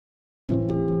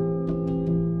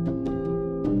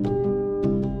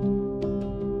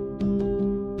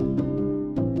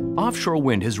Offshore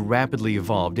wind has rapidly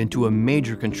evolved into a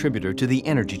major contributor to the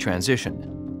energy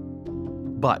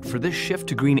transition. But for this shift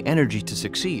to green energy to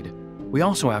succeed, we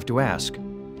also have to ask,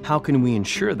 how can we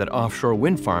ensure that offshore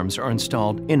wind farms are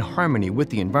installed in harmony with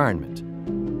the environment?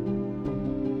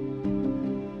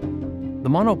 The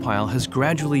monopile has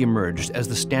gradually emerged as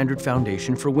the standard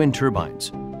foundation for wind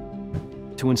turbines.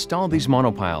 To install these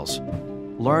monopiles,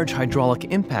 large hydraulic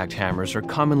impact hammers are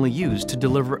commonly used to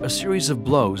deliver a series of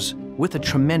blows with a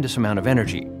tremendous amount of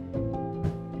energy.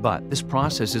 But this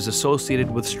process is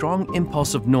associated with strong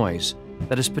impulsive noise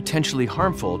that is potentially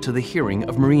harmful to the hearing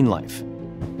of marine life.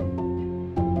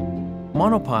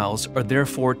 Monopiles are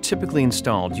therefore typically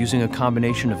installed using a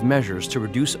combination of measures to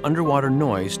reduce underwater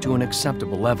noise to an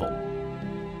acceptable level.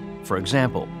 For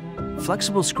example,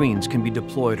 flexible screens can be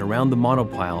deployed around the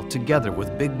monopile together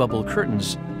with big bubble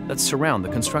curtains that surround the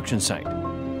construction site.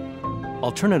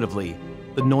 Alternatively,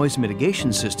 the noise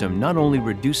mitigation system not only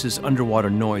reduces underwater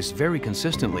noise very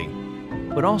consistently,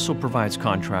 but also provides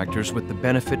contractors with the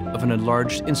benefit of an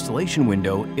enlarged installation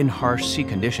window in harsh sea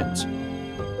conditions.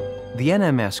 The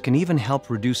NMS can even help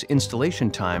reduce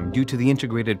installation time due to the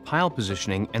integrated pile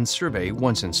positioning and survey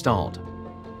once installed.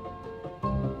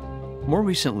 More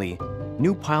recently,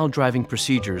 new pile driving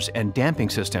procedures and damping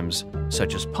systems,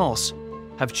 such as Pulse,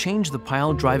 have changed the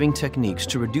pile driving techniques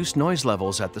to reduce noise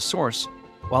levels at the source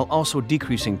while also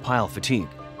decreasing pile fatigue.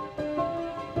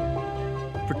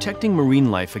 Protecting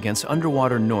marine life against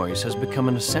underwater noise has become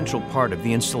an essential part of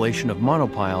the installation of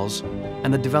monopiles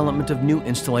and the development of new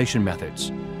installation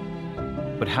methods.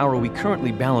 But how are we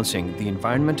currently balancing the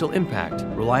environmental impact,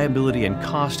 reliability, and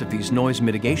cost of these noise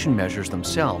mitigation measures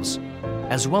themselves,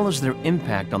 as well as their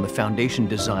impact on the foundation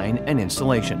design and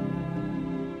installation?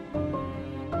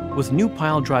 With new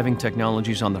pile driving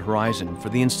technologies on the horizon for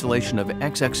the installation of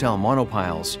XXL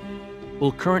monopiles,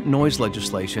 will current noise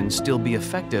legislation still be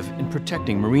effective in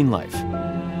protecting marine life?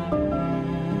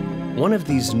 One of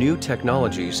these new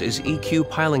technologies is EQ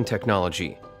piling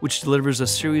technology, which delivers a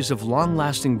series of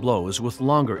long-lasting blows with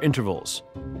longer intervals.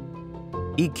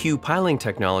 EQ piling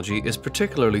technology is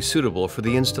particularly suitable for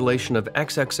the installation of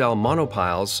XXL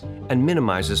monopiles and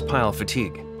minimizes pile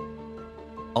fatigue.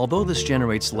 Although this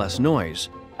generates less noise,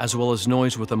 as well as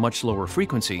noise with a much lower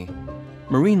frequency,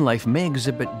 marine life may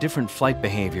exhibit different flight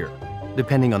behavior,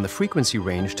 depending on the frequency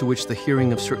range to which the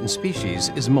hearing of certain species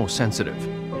is most sensitive.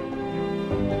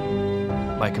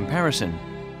 By comparison,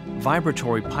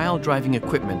 vibratory pile driving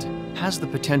equipment has the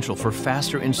potential for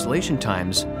faster installation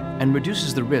times and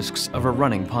reduces the risks of a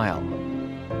running pile.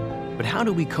 But how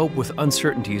do we cope with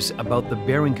uncertainties about the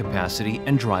bearing capacity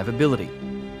and drivability?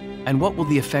 And what will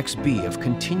the effects be of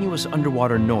continuous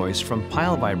underwater noise from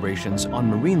pile vibrations on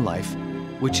marine life,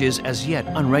 which is as yet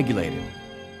unregulated?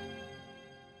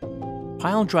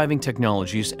 Pile driving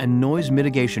technologies and noise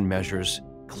mitigation measures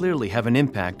clearly have an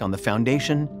impact on the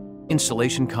foundation,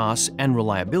 installation costs, and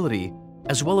reliability,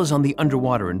 as well as on the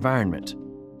underwater environment.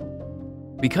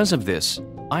 Because of this,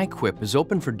 IQIP is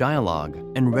open for dialogue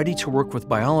and ready to work with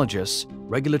biologists,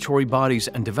 regulatory bodies,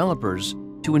 and developers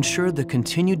to ensure the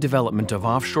continued development of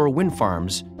offshore wind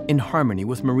farms in harmony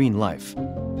with marine life.